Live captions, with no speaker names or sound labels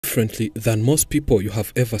differently than most people you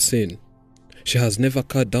have ever seen. She has never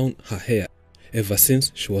cut down her hair ever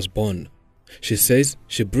since she was born. She says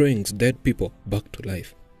she brings dead people back to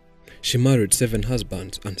life. She married 7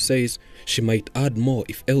 husbands and says she might add more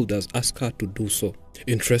if elders ask her to do so.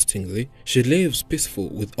 Interestingly, she lives peaceful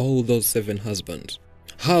with all those 7 husbands.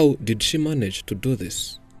 How did she manage to do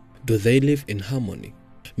this? Do they live in harmony?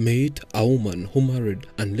 Meet a woman who married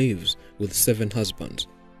and lives with 7 husbands.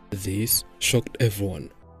 This shocked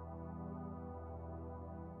everyone.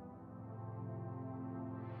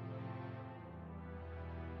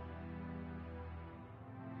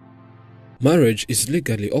 Marriage is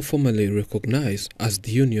legally or formally recognized as the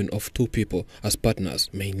union of 2 people as partners,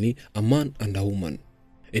 mainly a man and a woman.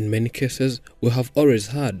 In many cases, we have always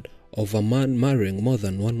heard of a man marrying more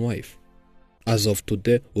than 1 wife. As of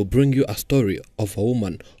today, we'll bring you a story of a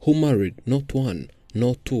woman who married not 1,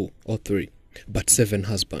 not 2 or 3, but 7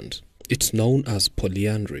 husbands. It's known as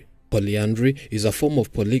polyandry. Polyandry is a form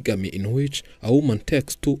of polygamy in which a woman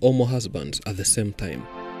takes 2 or more husbands at the same time.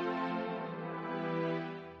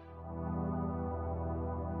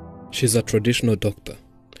 She's a traditional doctor,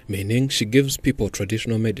 meaning she gives people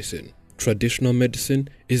traditional medicine. Traditional medicine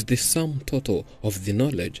is the sum total of the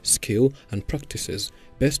knowledge, skill, and practices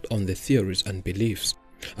based on the theories and beliefs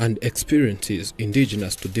and experiences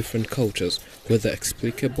indigenous to different cultures, whether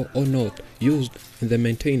explicable or not, used in the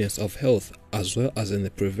maintenance of health as well as in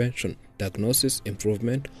the prevention, diagnosis,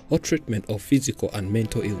 improvement, or treatment of physical and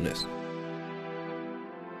mental illness.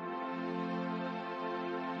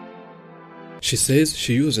 She says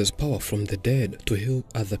she uses power from the dead to heal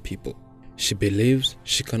other people. She believes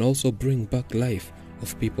she can also bring back life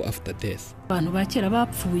of people after death. Abantu bakera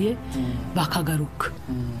bapfuye bakagaruka.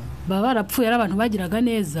 Baba barapfuye ari abantu bagiraga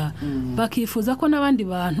neza bakifuza ko nabandi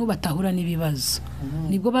bantu batahura n'ibibazo.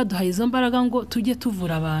 Nibwo baduhaye izo mbaraga ngo tujye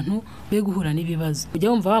tuvura abantu be guhura n'ibibazo.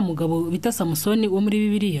 Ujya wumva wa mugabo bita Samusoni wo muri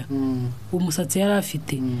Bibiliya. Umusatsi yari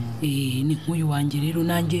afite. Ni nk'uyu wanjye rero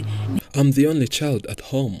nanjye. I'm the only child at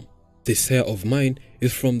home. This hair of mine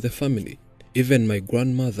is from the family. Even my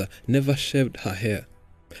grandmother never shaved her hair,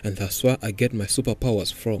 and that's where I get my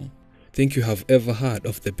superpowers from. Think you have ever heard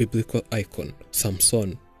of the biblical icon,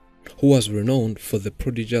 Samson, who was renowned for the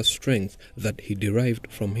prodigious strength that he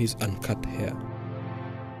derived from his uncut hair.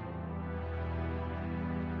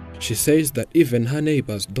 She says that even her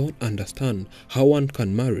neighbors don't understand how one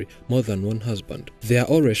can marry more than 1 husband. They are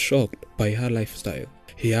always shocked by her lifestyle.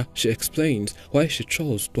 Here, she explains why she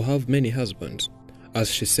chose to have many husbands.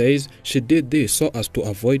 As she says, she did this so as to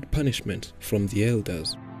avoid punishment from the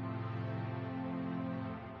elders.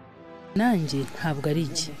 Nanjye ntabwo ari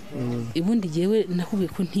iki. Ibundi jewe nahubiye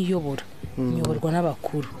ko ntiyobora. Nyoborwa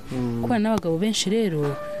n'abakuru. Kuba n'abagabo benshi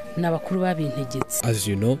rero n'abakuru babintegetse. As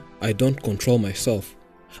you know, I don't control myself.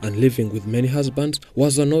 And living with many husbands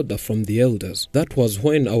was an order from the elders. That was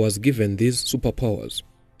when I was given these superpowers.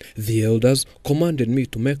 The elders commanded me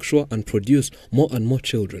to make sure and produce more and more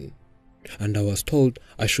children. And I was told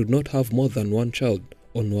I should not have more than 1 child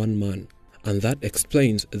on 1 man. And that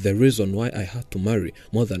explains the reason why I had to marry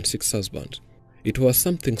more than 6 husbands. It was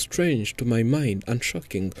something strange to my mind and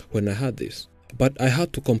shocking when I heard this. But I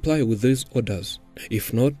had to comply with these orders.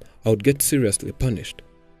 If not, I would get seriously punished.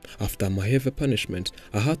 After my heavy punishment,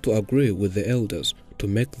 I had to agree with the elders to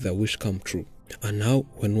make their wish come true. And now,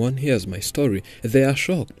 when one hears my story, they are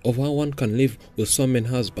shocked of how one can live with so many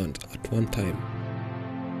husbands at one time.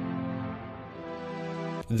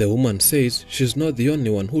 The woman says she's not the only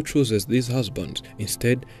one who chooses these husbands.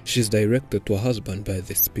 Instead, she's directed to a husband by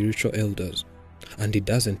the spiritual elders. And it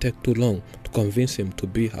doesn't take too long to convince him to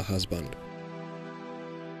be her husband.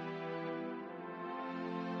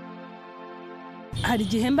 Hari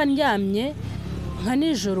igihe mba ndyamye nka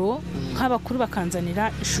nijoro nk'abakuru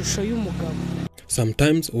bakanzanira ishusho y'umugabo.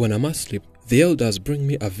 Sometimes when I'm asleep, the elders bring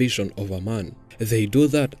me a vision of a man. They do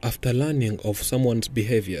that after learning of someone's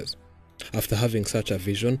behaviors. After having such a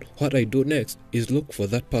vision, what I do next is look for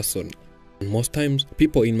that person. And most times,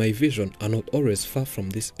 people in my vision are not always far from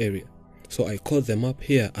this area. So I call them up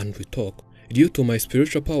here and we talk. Due to my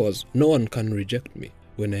spiritual powers, no one can reject me.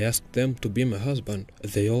 When I ask them to be my husband,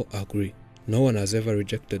 they all agree. No one has ever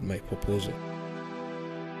rejected my proposal.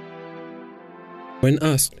 When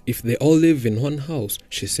asked if they all live in one house,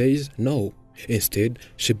 she says no. Instead,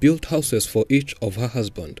 she built houses for each of her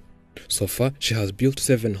husbands. So far, she has built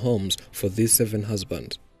 7 homes for these 7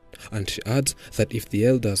 husbands. And she adds that if the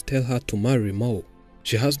elders tell her to marry more,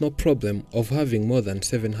 she has no problem of having more than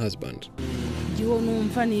 7 husbands.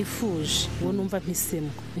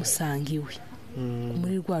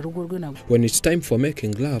 When it's time for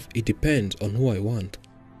making love, it depends on who I want.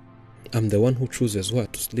 I'm the one who chooses where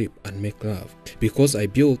to sleep and make love. Because I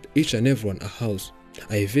build each and everyone a house,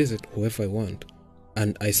 I visit whoever I want,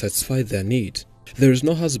 and I satisfy their needs. There is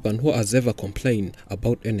no husband who has ever complained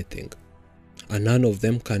about anything, and none of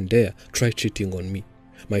them can dare try cheating on me.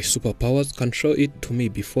 My superpowers can show it to me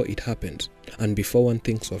before it happens, and before one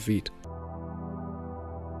thinks of it.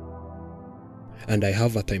 And I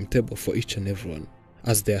have a timetable for each and everyone.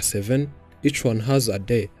 As they are 7, each one has a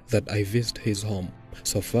day that I visit his home.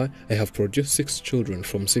 So far, I have produced 6 children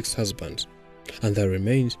from 6 husbands, and there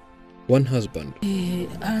remains 1 husband.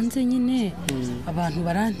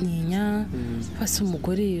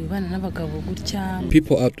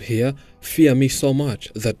 People out here fear me so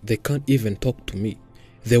much that they can't even talk to me.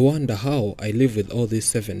 They wonder how I live with all these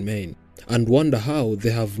 7 men, and wonder how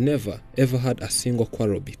they have never ever had a single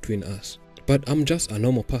quarrel between us. But I'm just a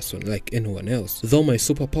normal person like anyone else, though my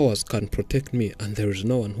superpowers can protect me and there is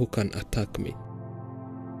no one who can attack me.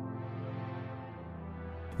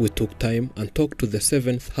 We took time and talked to the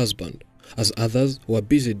 7th husband, as others were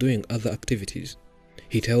busy doing other activities.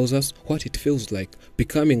 He tells us what it feels like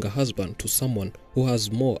becoming a husband to someone who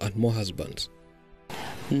has more and more husbands.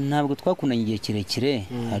 Ntabwo twakundanye igihe kirekire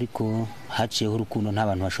ariko haciyeho urukundo nta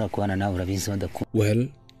bantu bashobora kubana nawe urabizi badakunda. Well,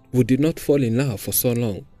 we did not fall in love for so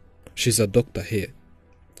long. She's a doctor here.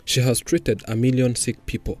 She has treated a million sick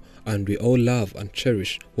people, and we all love and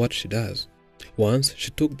cherish what she does. Once she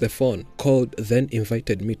took the phone, called, then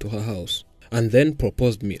invited me to her house, and then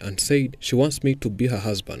proposed me and said she wants me to be her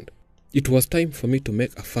husband. It was time for me to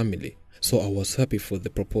make a family, so I was happy for the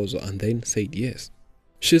proposal and then said yes.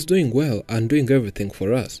 She's doing well and doing everything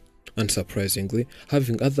for us, and surprisingly,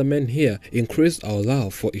 having other men here increased our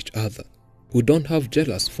love for each other. We don't have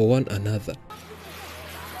jealous for one another.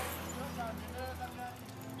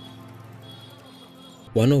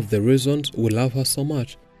 One of the reasons we love her so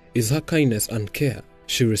much is her kindness and care.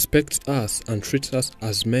 She respects us and treats us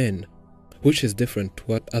as men, which is different to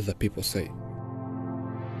what other people say.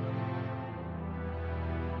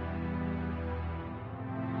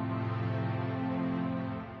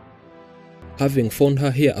 Having found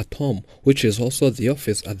her here at home, which is also the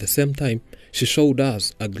office at the same time, she showed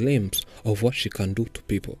us a glimpse of what she can do to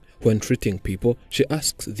people. When treating people, she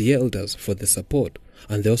asks the elders for the support,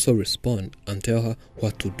 and they also respond and tell her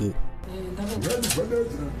what to do.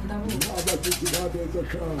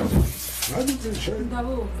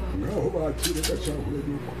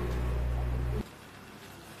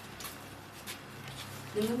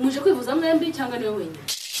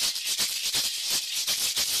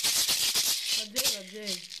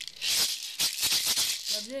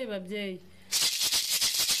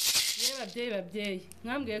 babyeyi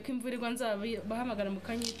mwambwiye ko imvura igwa nzabahamagara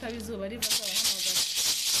mukanyitaba izuba riva nzabahamagara.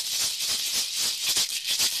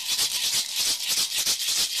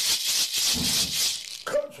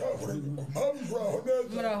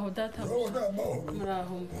 Muraho data,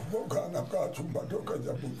 muraho.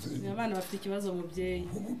 Abana bafite ikibazo mubyeyi.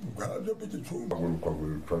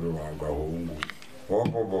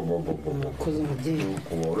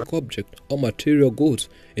 Object or material goods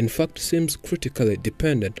in fact seems critically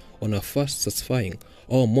dependent on a fast satisfying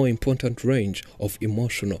or more important range of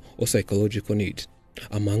emotional or psychological needs.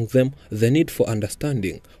 Among them, the need for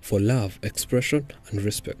understanding, for love, expression, and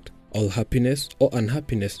respect. All happiness or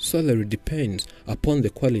unhappiness solely depends upon the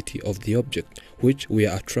quality of the object which we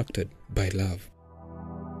are attracted by love.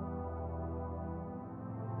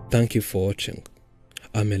 Thank you for watching.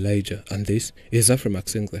 I'm Elijah and this is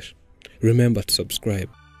Afrimax English. Remember to subscribe.